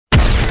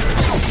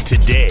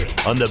Today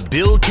on The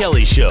Bill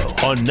Kelly Show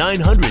on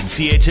 900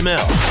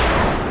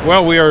 CHML.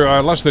 Well, we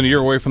are less than a year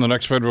away from the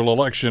next federal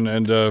election,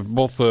 and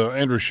both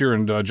Andrew Scheer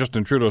and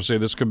Justin Trudeau say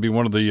this could be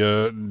one of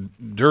the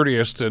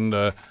dirtiest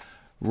and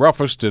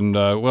roughest and,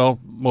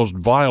 most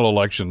vile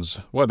elections.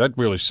 Well, that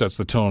really sets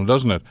the tone,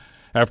 doesn't it?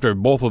 After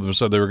both of them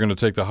said they were going to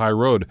take the high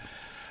road.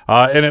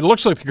 And it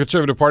looks like the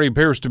Conservative Party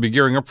appears to be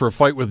gearing up for a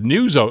fight with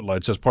news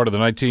outlets as part of the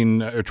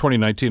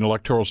 2019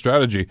 electoral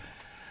strategy.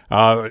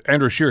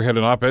 Andrew Scheer had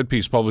an op-ed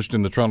piece published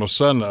in the Toronto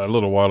Sun a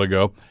little while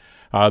ago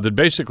that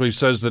basically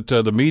says that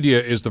the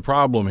media is the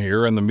problem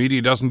here, and the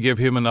media doesn't give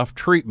him enough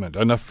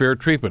fair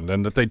treatment,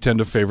 and that they tend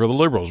to favor the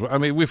Liberals. I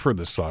mean, we've heard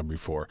this song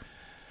before.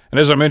 And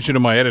as I mentioned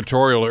in my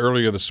editorial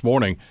earlier this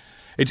morning,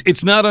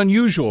 it's not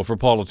unusual for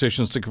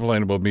politicians to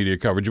complain about media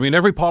coverage. I mean,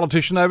 every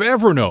politician I've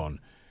ever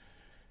known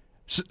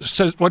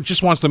says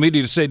just wants the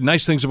media to say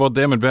nice things about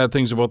them and bad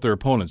things about their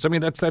opponents. I mean,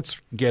 that's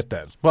get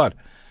that. But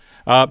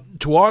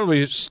to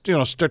always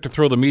start to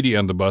throw the media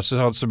on the bus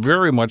it's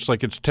very much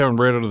like it's tearing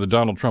right out of the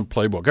Donald Trump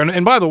playbook.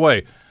 And by the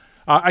way,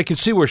 I can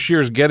see where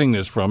Scheer's getting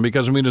this from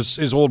because I mean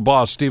his old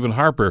boss Stephen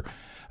Harper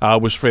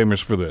was famous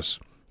for this.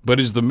 But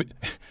is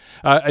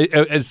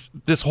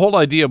this whole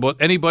idea about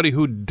anybody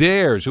who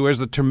has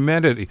the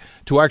temerity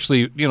to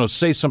actually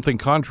say something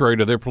contrary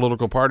to their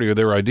political party or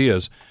their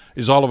ideas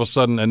is all of a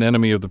sudden an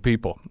enemy of the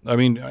people. I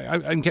mean,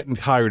 I'm getting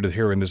tired of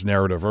hearing this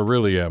narrative. I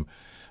really am.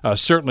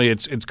 Certainly,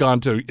 it's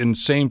gone to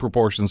insane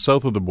proportions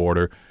south of the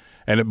border,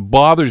 and it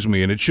bothers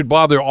me, and it should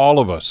bother all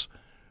of us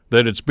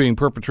that it's being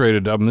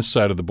perpetrated on this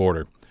side of the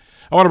border.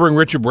 I want to bring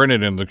Richard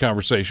Brennan into the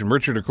conversation.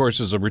 Richard, of course,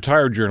 is a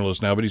retired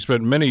journalist now, but he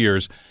spent many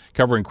years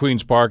covering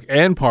Queen's Park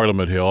and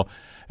Parliament Hill,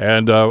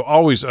 and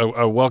always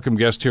a welcome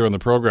guest here on the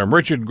program.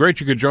 Richard, great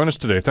you could join us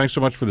today. Thanks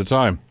so much for the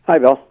time. Hi,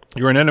 Bill.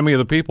 You're an enemy of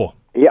the people.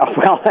 Yeah,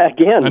 well,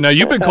 again. And now,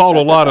 you've been called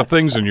a lot of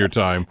things in your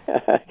time.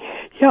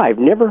 Yeah, I've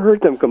never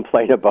heard them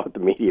complain about the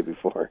media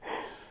before.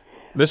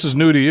 This is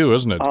new to you,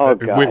 isn't it? Oh,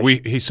 God.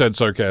 He said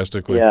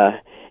sarcastically. Yeah,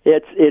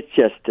 it's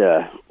just,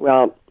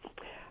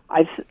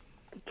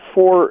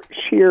 for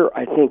Scheer,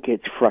 I think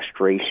it's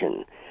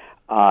frustration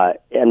on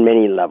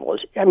many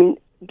levels. I mean,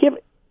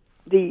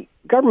 the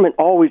government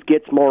always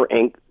gets more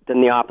ink than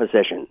the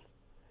opposition.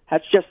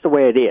 That's just the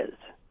way it is.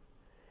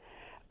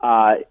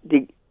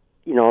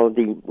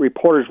 The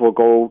reporters will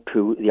go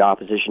to the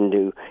opposition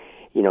to,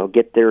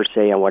 get their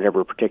say on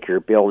whatever particular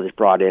bill is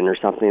brought in or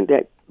something.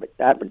 But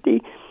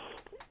the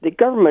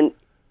government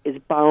is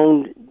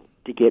bound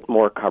to get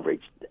more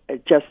coverage,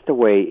 just the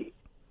way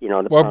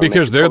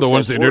because they're the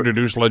ones that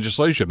introduce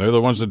legislation. They're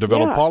the ones that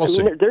develop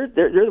policy. I mean, they're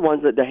the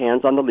ones that the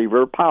hands on the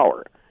lever of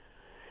power.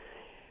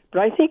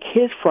 But I think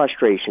his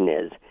frustration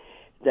is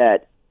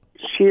that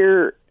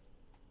Scheer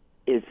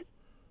is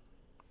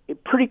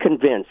pretty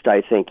convinced,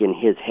 I think, in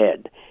his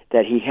head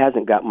that he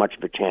hasn't got much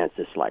of a chance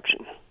this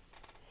election.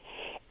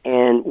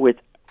 And with,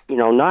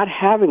 not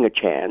having a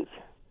chance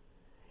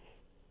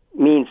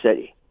means that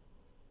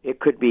it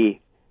could be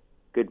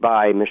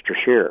goodbye, Mr.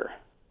 Scheer.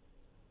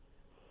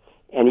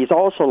 And he's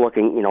also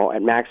looking,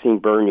 at Maxime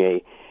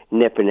Bernier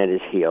nipping at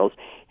his heels.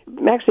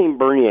 Maxime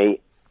Bernier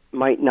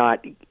might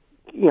not,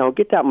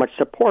 get that much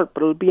support,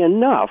 but it'll be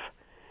enough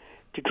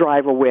to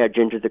drive a wedge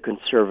into the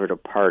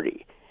Conservative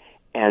Party.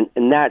 And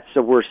that's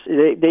the worst.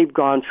 They've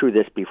gone through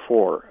this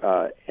before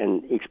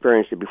and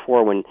experienced it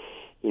before when,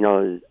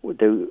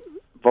 the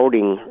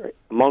voting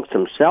amongst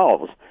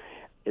themselves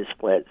is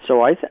split.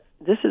 So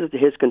this is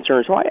his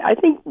concern. So I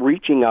think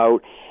reaching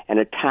out and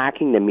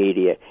attacking the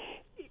media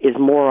is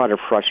more out of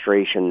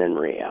frustration than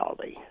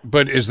reality.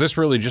 But is this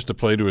really just a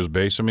play to his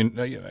base? I mean,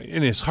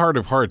 in his heart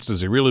of hearts,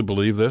 does he really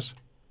believe this?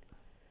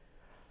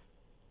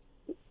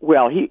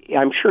 Well,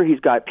 I'm sure he's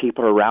got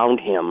people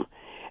around him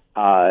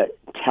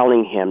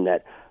telling him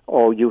that,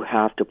 you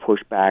have to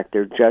push back.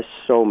 They're just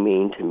so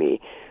mean to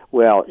me.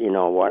 Well, you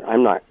know what?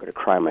 I'm not going to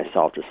cry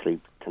myself to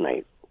sleep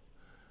tonight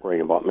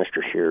worrying about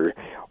Mr. Scheer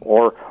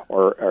or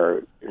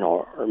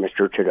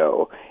Mr.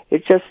 Trudeau.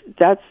 It's just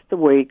that's the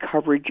way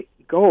coverage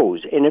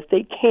goes. And if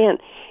they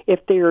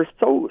are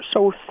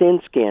so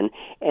thin-skinned,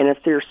 and if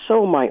they're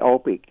so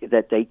myopic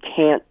that they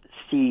can't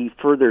see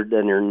further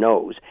than their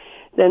nose,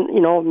 then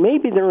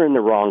maybe they're in the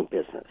wrong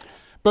business.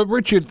 But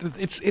Richard,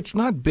 it's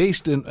not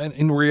based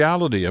in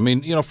reality. I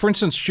mean, for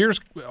instance,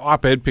 Scheer's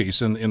op-ed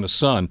piece in the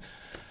Sun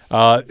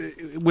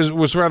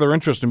was rather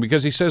interesting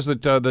because he says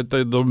that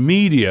the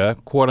media,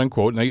 quote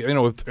unquote,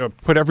 and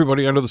put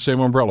everybody under the same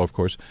umbrella, of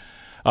course,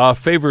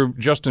 favor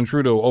Justin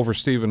Trudeau over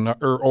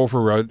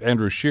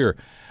Andrew Scheer.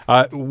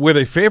 Were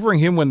they favoring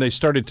him when they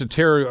started to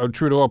tear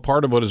Trudeau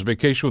apart about his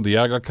vacation with the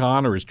Aga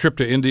Khan or his trip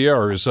to India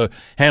or his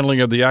handling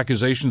of the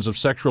accusations of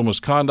sexual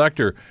misconduct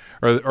or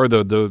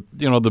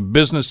the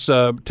business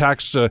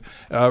tax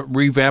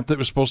revamp that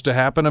was supposed to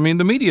happen? I mean,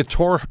 the media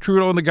tore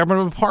Trudeau and the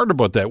government apart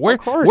about that.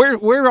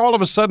 Where all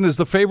of a sudden is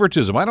the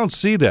favoritism? I don't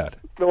see that.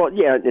 Well,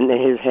 yeah, and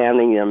his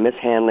handling,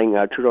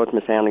 Trudeau's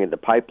mishandling of the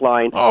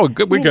pipeline. Oh,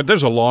 good.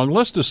 There's a long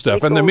list of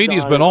stuff, and the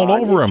media's been all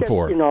over him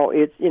for it.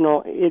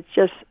 It's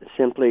just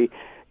simply.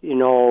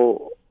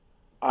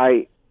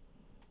 I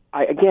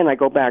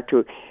go back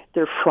to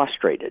they're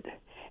frustrated,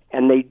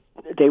 and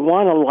they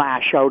want to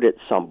lash out at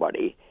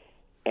somebody.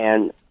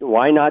 And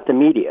why not the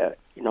media?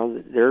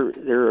 They're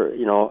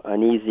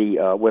an easy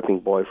whipping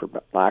boy, for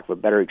lack of a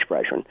better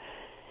expression.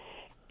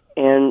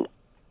 And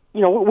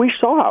we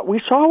saw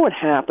what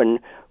happened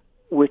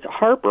with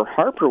Harper.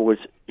 Harper was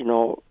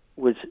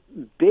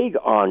big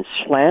on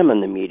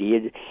slamming the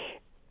media,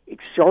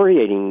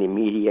 excoriating the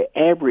media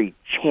every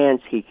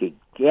chance he could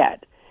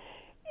get.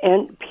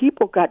 And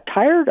people got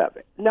tired of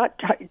it. Not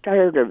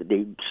tired of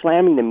the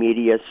slamming the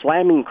media,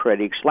 slamming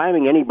critics,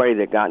 slamming anybody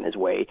that got in his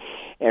way,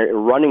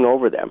 and running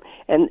over them.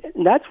 And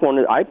that's one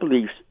that I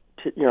believe,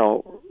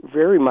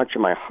 very much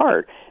in my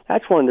heart,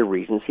 that's one of the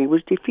reasons he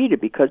was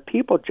defeated, because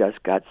people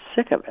just got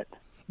sick of it.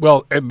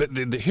 Well,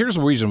 here's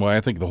the reason why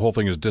I think the whole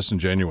thing is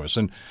disingenuous,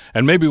 and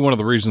maybe one of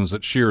the reasons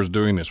that Scheer is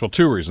doing this. Well,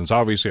 two reasons.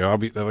 Obviously,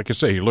 like I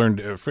say, he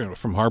learned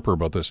from Harper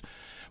about this.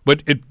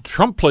 But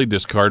Trump played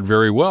this card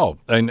very well,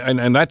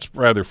 and that's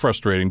rather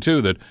frustrating too.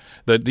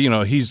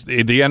 That he's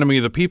the enemy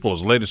of the people.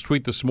 His latest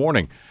tweet this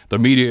morning: the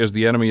media is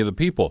the enemy of the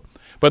people.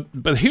 But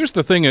here's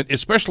the thing,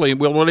 especially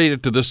we'll relate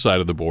it to this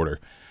side of the border.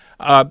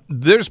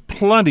 There's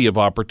plenty of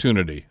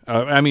opportunity.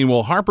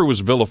 While Harper was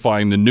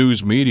vilifying the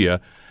news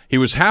media, he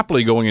was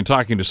happily going and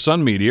talking to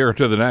Sun Media or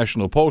to the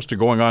National Post or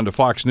going on to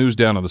Fox News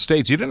down in the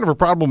States. He didn't have a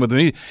problem with the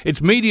media.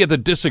 It's media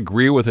that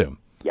disagree with him.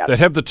 Yep. That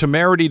have the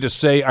temerity to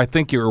say, I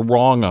think you're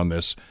wrong on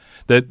this,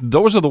 that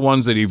those are the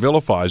ones that he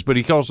vilifies, but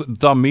he calls it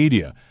the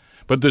media.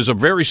 But there's a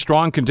very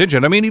strong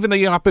contingent. Even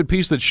the op-ed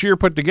piece that Scheer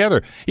put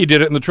together, he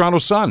did it in the Toronto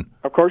Sun.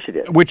 Of course he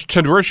did. Which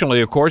traditionally,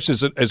 of course,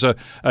 is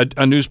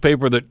a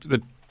newspaper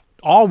that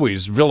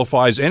always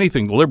vilifies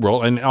anything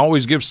liberal and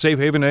always gives safe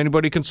haven to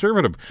anybody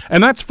conservative.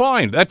 And that's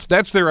fine.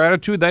 That's their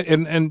attitude.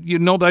 And you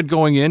know that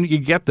going in, you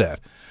get that.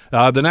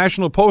 The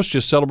National Post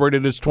just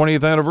celebrated its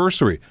 20th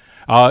anniversary.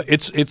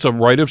 It's a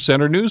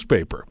right-of-center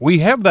newspaper. We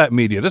have that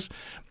media. This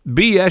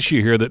BS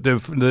you hear that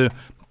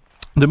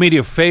the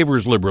media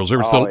favors liberals. Or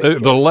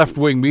the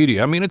left-wing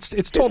media.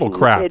 It's total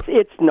crap.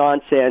 It's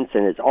nonsense,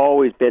 and it's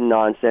always been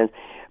nonsense.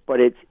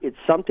 But it's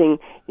something.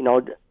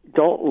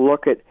 Don't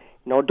look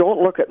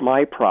at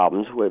my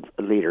problems with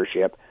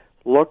leadership.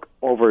 Look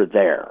over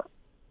there.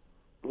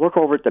 Look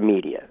over at the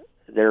media.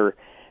 They're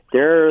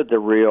the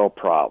real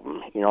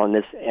problem. And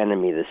this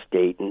enemy of the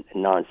state and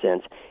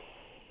nonsense.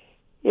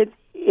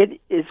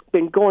 It has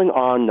been going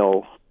on,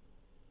 though,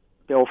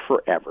 Bill,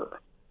 forever.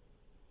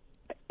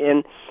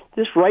 And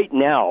this right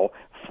now,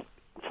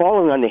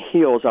 following on the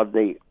heels of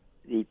the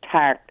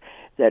tack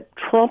that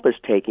Trump is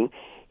taking,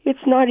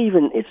 it's not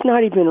even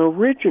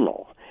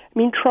original.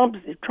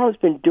 Trump's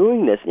been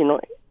doing this,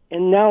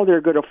 and now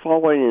they're going to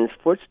follow in his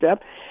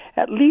footsteps.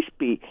 At least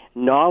be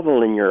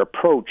novel in your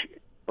approach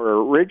or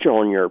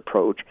original in your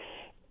approach.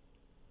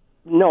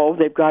 No,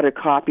 they've got to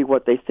copy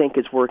what they think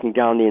is working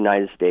down in the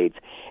United States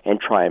and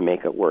try and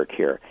make it work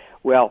here.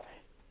 Well,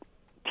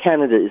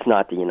 Canada is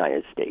not the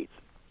United States.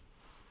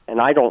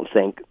 And I don't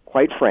think,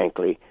 quite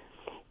frankly,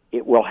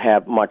 it will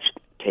have much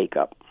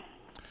take-up.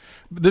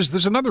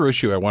 There's another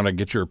issue I want to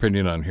get your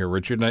opinion on here,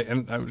 Richard,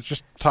 and I was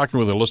just talking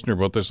with a listener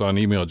about this on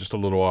email just a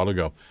little while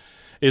ago.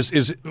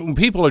 Is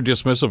people are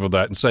dismissive of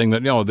that and saying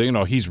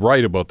that, he's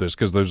right about this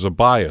because there's a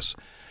bias.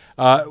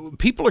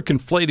 People are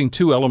conflating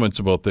two elements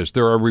about this.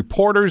 There are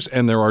reporters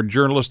and there are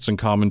journalists and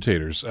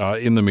commentators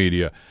in the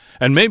media.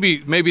 And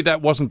maybe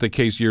that wasn't the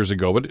case years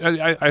ago, but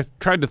I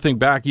tried to think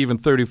back even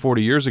 30,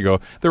 40 years ago.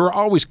 There were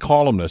always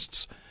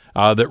columnists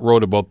that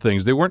wrote about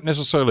things. They weren't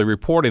necessarily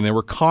reporting. They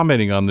were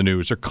commenting on the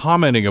news or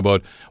commenting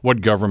about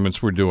what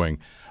governments were doing.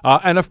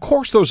 And of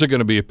course those are going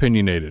to be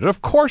opinionated.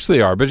 Of course they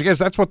are, because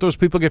that's what those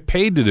people get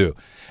paid to do.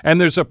 And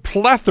there's a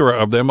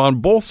plethora of them on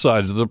both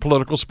sides of the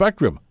political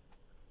spectrum.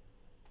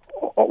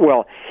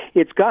 Well,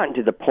 it's gotten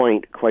to the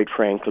point, quite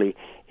frankly,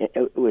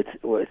 with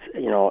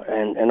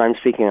and I'm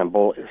speaking on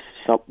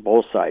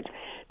both sides,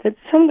 that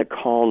some of the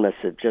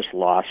columnists have just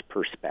lost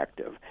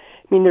perspective.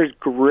 There's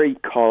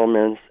great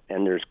columnists,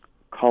 and there's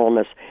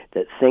columnists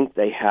that think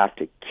they have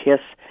to kiss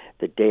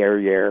the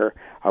derriere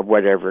of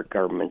whatever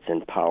government's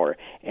in power,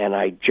 and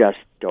I just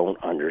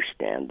don't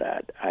understand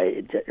that.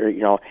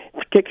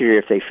 Particularly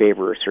if they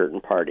favor a certain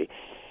party.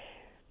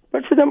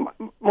 But for the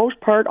most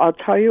part, I'll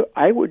tell you,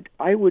 I would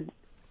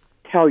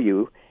tell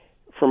you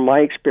from my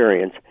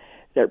experience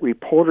that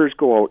reporters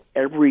go out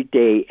every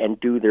day and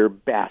do their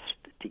best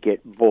to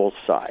get both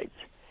sides.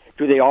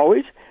 Do they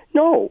always?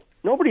 No.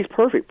 Nobody's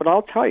perfect, but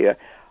I'll tell you,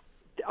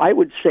 I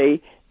would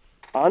say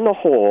on the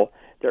whole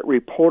that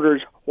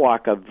reporters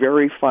walk a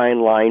very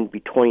fine line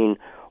between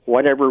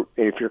whatever,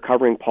 if you're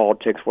covering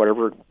politics,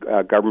 whatever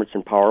government's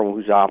in power,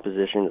 who's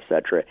opposition,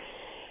 etc.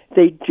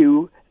 They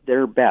do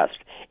their best.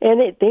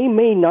 And they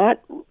may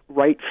not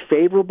write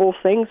favorable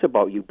things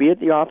about you, be it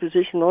the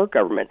opposition or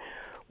government.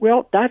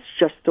 Well, that's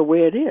just the way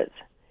it is.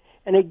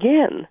 And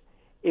again,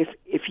 if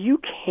you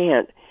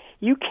can't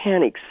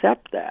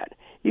accept that.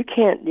 You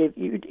can't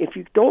if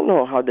you don't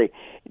know how the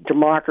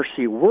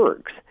democracy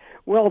works.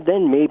 Well,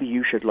 then maybe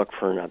you should look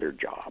for another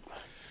job.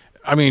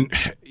 I mean,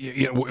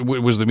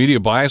 was the media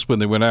biased when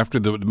they went after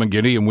the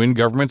McGuinty and Wynne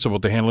governments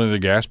about the handling of the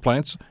gas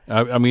plants?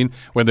 I mean,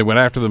 when they went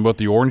after them about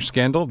the orange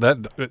scandal,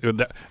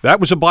 that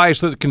was a bias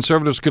that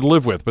Conservatives could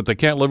live with, but they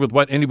can't live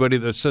with anybody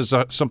that says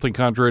something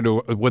contrary to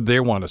what they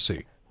want to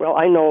see. Well,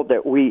 I know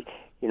that we,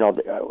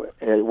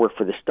 work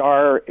for the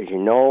Star, as you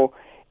know,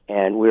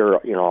 and we're,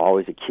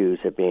 always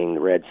accused of being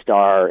the Red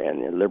Star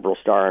and the Liberal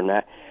Star and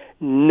that.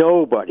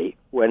 Nobody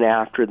went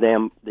after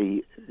them,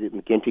 the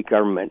McGuinty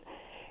government,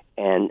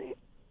 and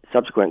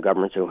subsequent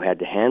governments who had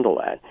to handle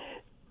that,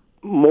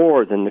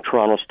 more than the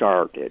Toronto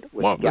Star did.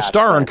 Well, the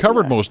Star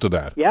uncovered most of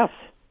that. Yes.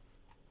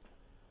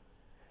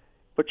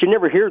 But you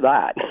never hear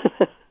that.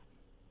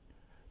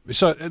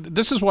 So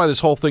this is why this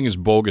whole thing is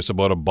bogus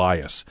about a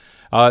bias.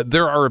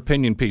 There are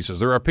opinion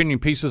pieces. There are opinion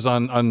pieces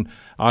on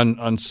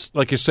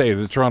like you say,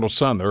 the Toronto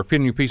Sun. There are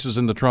opinion pieces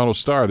in the Toronto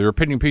Star. There are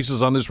opinion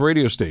pieces on this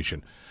radio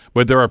station.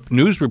 But there are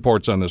news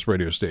reports on this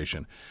radio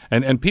station.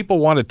 And people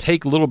want to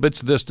take little bits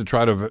of this to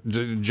try to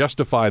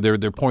justify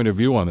their point of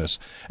view on this.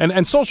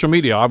 And social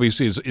media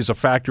obviously is a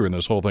factor in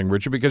this whole thing,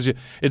 Richard, because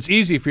it's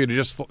easy for you to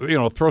just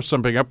throw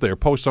something up there,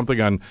 post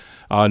something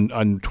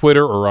on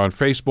Twitter or on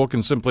Facebook,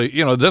 and simply,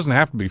 it doesn't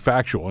have to be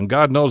factual. And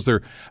God knows there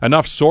are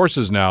enough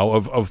sources now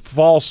of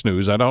false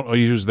news. I don't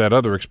use that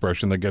other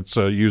expression that gets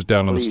used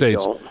down in the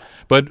States. Don't.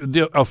 But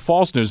of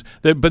false news,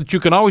 but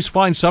you can always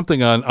find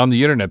something on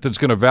the internet that's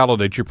going to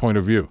validate your point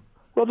of view.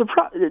 Well,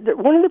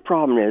 one of the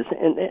problems is,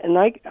 and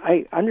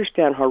I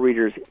understand how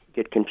readers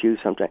get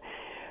confused sometimes,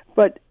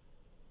 but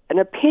an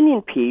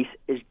opinion piece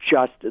is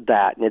just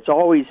that, and it's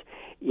always,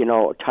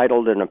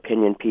 titled an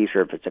opinion piece,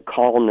 or if it's a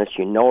columnist,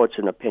 it's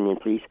an opinion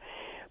piece.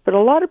 But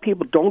a lot of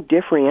people don't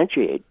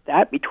differentiate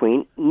that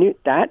between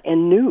that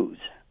and news.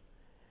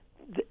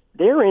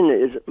 Therein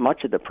is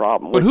much of the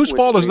problem. But whose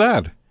fault is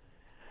that?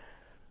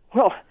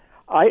 Well,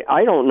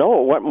 I don't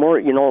know what more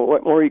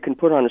you can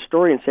put on a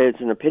story and say it's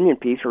an opinion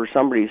piece or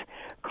somebody's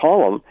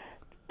column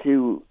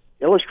to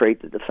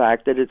illustrate the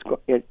fact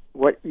that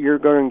what you're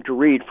going to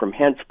read from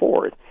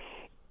henceforth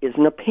is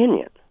an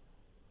opinion.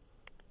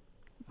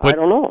 I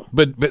don't know.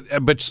 But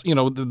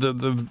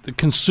the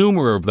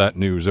consumer of that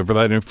news, of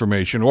that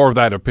information, or of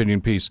that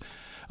opinion piece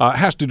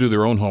has to do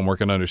their own homework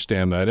and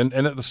understand that. And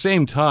at the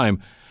same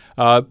time,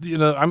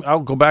 I'll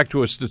go back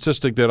to a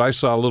statistic that I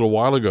saw a little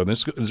while ago.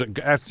 This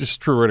is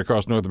true right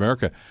across North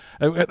America.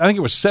 I think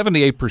it was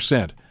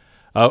 78%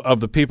 of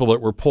the people that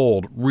were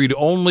polled read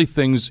only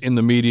things in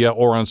the media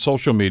or on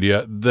social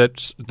media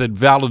that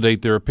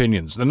validate their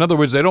opinions. In other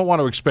words, they don't want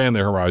to expand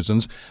their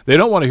horizons. They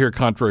don't want to hear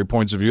contrary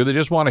points of view. They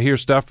just want to hear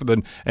stuff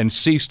and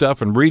see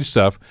stuff and read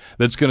stuff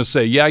that's going to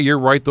say, yeah, you're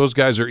right, those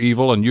guys are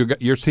evil, and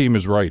your team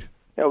is right.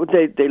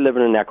 They live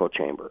in an echo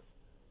chamber.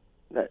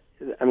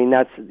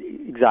 That's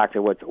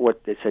exactly what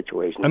the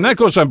situation is. And that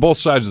goes on both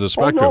sides of the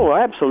spectrum. Oh, no,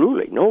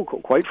 absolutely. No,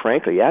 quite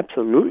frankly,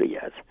 absolutely,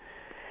 yes.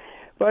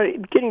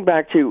 But getting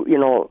back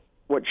to,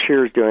 what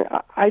Scheer's doing,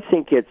 I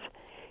think if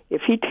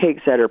he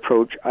takes that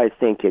approach, I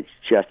think it's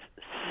just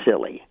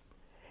silly.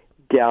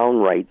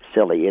 Downright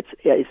silly.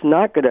 It's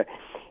not going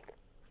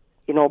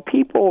to,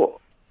 people,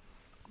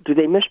 do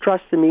they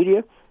mistrust the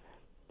media?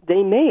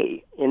 They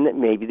may, and that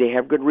maybe they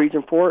have good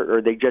reason for it,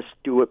 or they just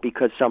do it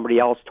because somebody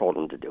else told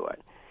them to do it.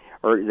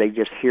 Or they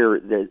just hear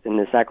in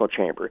this echo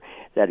chamber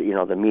that,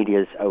 the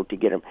media is out to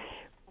get them.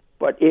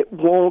 But it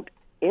won't,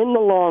 in the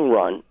long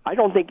run, I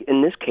don't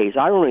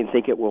even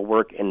think it will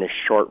work in the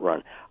short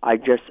run. I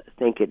just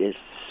think it is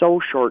so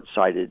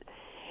short-sighted,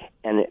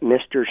 and that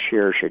Mr.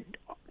 Scheer should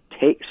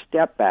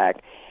step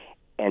back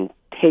and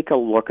take a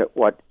look at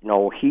what,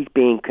 he's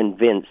being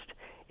convinced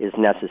is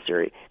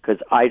necessary,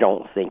 because I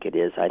don't think it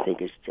is. I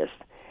think it's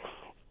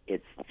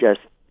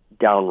just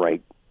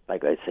downright,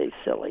 like I say,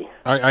 silly.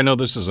 I know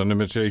this is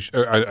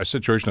a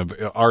situation of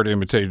art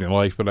imitating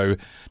life, but I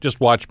just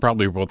watched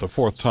probably about the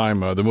fourth time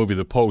the movie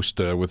The Post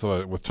with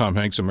Tom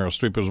Hanks and Meryl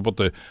Streep. It was about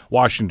the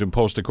Washington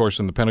Post, of course,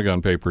 and the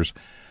Pentagon Papers.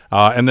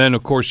 And then,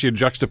 of course, you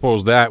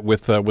juxtapose that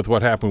with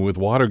what happened with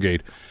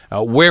Watergate.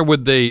 Where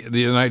would the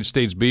United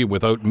States be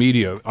without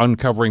media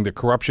uncovering the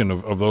corruption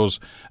of those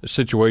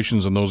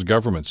situations and those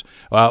governments?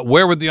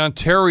 Where would the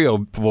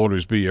Ontario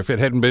voters be if it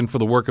hadn't been for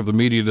the work of the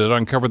media that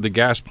uncovered the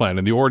gas plant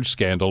and the orange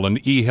scandal and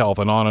e-health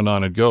and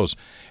on it goes?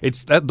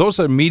 Those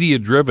are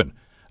media-driven.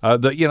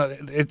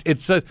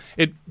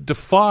 It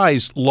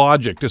defies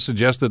logic to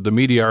suggest that the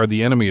media are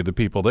the enemy of the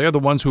people. They are the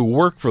ones who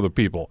work for the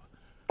people.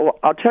 Well,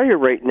 I'll tell you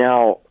right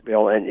now,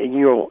 Bill, and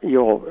your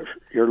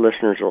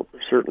listeners will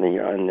certainly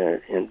out in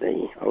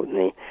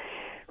the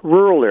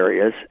rural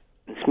areas,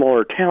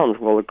 smaller towns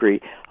will agree.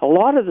 A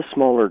lot of the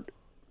smaller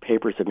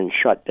papers have been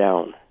shut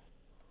down,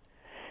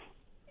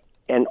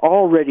 and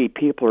already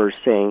people are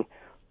saying,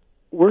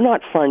 "We're not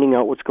finding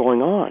out what's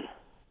going on.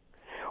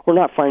 We're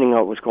not finding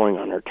out what's going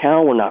on in our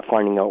town. We're not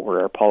finding out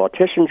where our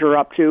politicians are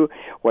up to,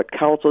 what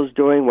council's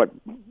doing, what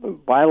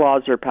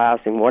bylaws they're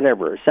passing,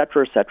 whatever, et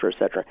cetera, et cetera, et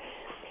cetera."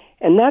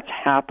 And that's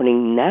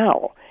happening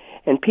now.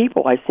 And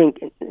people, I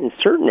think, in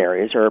certain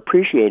areas are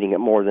appreciating it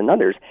more than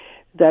others,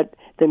 that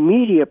the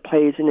media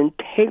plays an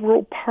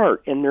integral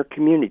part in their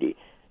community.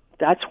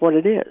 That's what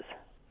it is.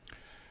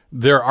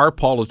 There are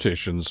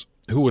politicians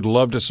who would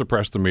love to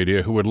suppress the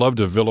media, who would love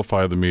to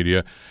vilify the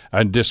media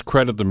and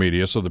discredit the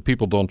media so that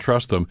people don't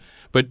trust them.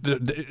 But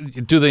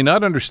do they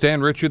not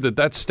understand, Richard, that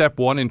that's step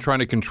one in trying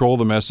to control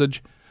the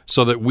message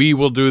so that we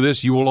will do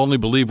this? You will only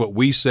believe what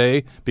we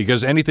say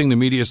because anything the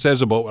media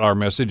says about our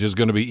message is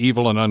going to be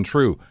evil and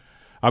untrue.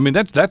 I mean,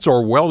 that's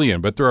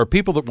Orwellian, but there are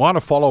people that want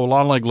to follow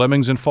along like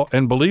lemmings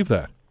and believe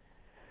that.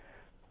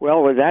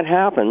 Well, when that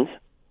happens,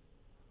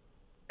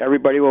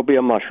 everybody will be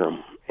a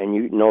mushroom, and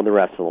you know the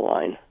rest of the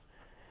line.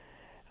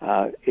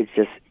 It's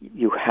just,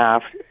 you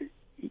have,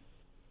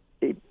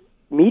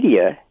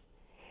 media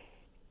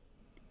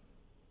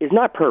is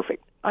not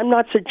perfect. I'm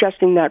not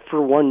suggesting that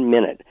for 1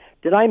 minute.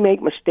 Did I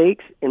make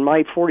mistakes in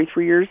my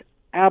 43 years?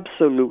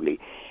 Absolutely.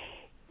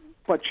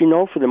 But,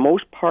 for the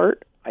most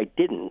part, I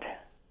didn't.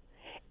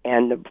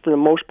 And for the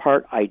most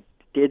part, I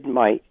did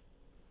my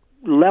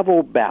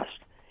level best.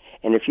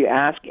 And if you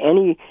ask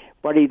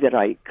anybody that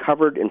I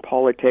covered in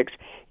politics,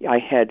 I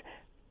had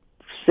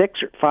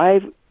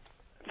five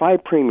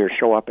premiers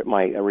show up at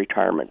my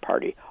retirement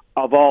party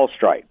of all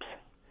stripes.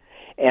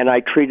 And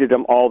I treated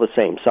them all the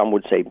same. Some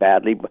would say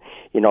badly,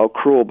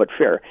 cruel but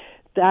fair.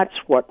 That's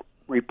what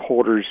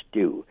reporters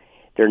do.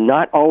 They're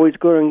not always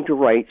going to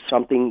write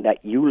something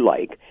that you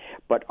like,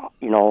 but,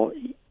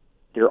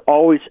 they're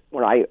always,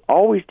 when I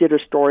always did a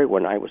story,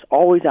 when I was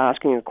always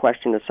asking a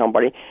question to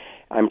somebody,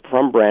 I'm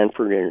from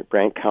Brantford, in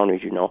Brant County,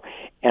 as you know,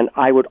 and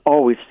I would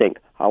always think,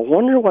 I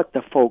wonder what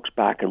the folks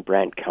back in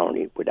Brant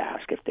County would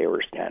ask if they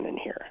were standing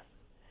here.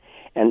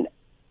 And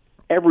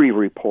every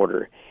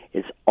reporter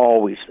is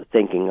always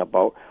thinking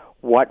about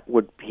what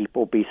would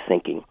people be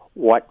thinking,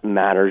 what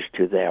matters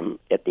to them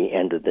at the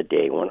end of the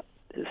day when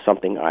it's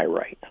something I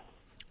write.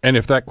 And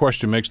if that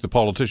question makes the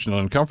politician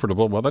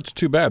uncomfortable, well, that's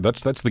too bad.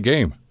 That's the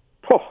game.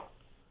 Oh,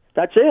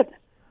 that's it.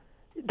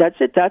 That's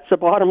it. That's the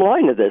bottom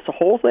line of this, the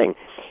whole thing.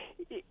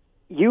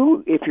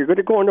 If you're going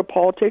to go into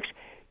politics,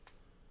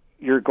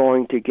 you're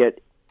going to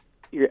get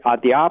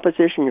the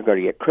opposition, you're going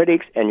to get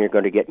critics, and you're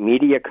going to get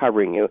media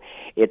covering you.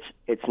 It's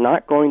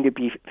not going to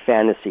be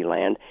fantasy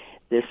land.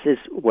 This is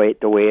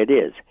the way it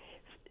is.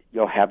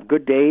 You'll have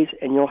good days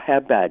and you'll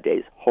have bad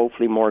days.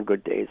 Hopefully more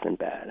good days than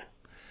bad.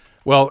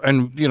 Well,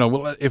 and,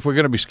 if we're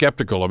going to be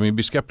skeptical,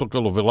 be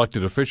skeptical of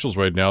elected officials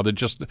right now. They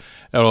just,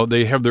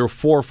 they have their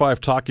 4 or 5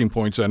 talking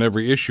points on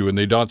every issue, and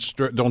they don't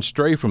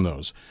stray from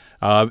those.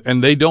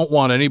 And they don't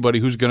want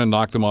anybody who's going to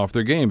knock them off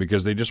their game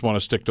because they just want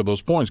to stick to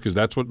those points because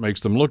that's what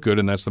makes them look good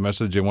and that's the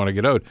message they want to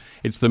get out.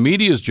 It's the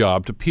media's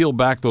job to peel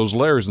back those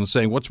layers and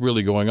saying what's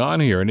really going on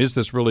here and is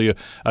this really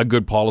a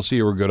good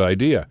policy or a good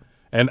idea?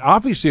 And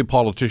obviously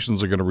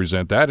politicians are going to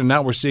resent that, and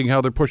now we're seeing how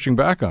they're pushing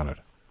back on it.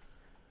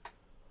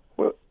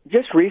 Well,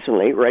 just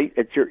recently, right,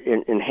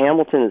 in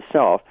Hamilton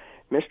itself,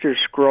 Mr.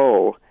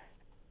 Scrow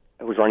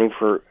was running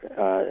for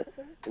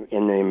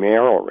in the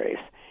mayoral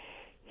race.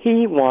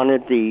 He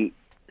wanted the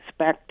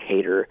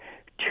Spectator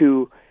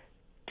to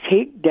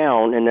take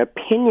down an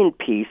opinion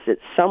piece that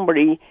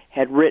somebody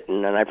had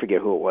written, and I forget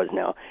who it was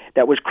now,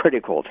 that was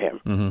critical of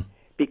him,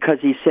 because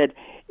he said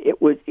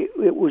it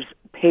was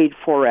paid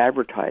for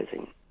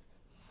advertising.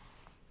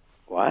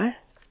 What?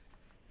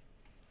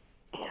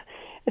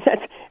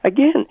 That's,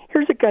 again,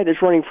 here's a guy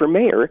that's running for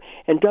mayor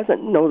and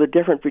doesn't know the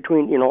difference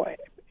between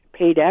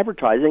paid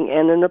advertising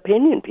and an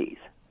opinion piece.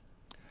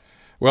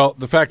 Well,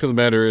 the fact of the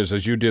matter is,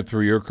 as you did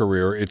through your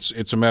career, it's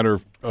a matter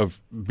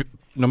of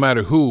no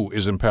matter who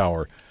is in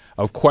power,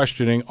 of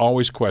questioning,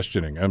 always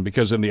questioning. And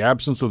because in the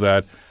absence of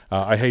that,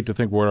 I hate to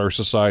think where our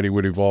society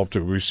would evolve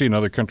to. We've seen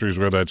other countries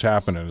where that's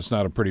happened, and it's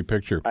not a pretty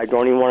picture. I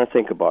don't even want to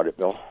think about it,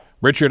 Bill.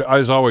 Richard,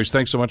 as always,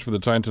 thanks so much for the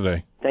time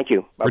today. Thank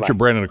you. Bye-bye. Richard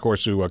Brennan, of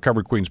course, who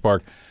covered Queen's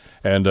Park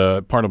and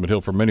Parliament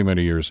Hill for many,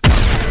 many years.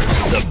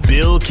 The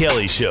Bill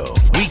Kelly Show,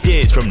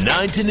 weekdays from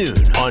 9 to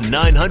noon on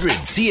 900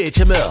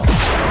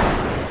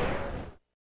 CHML.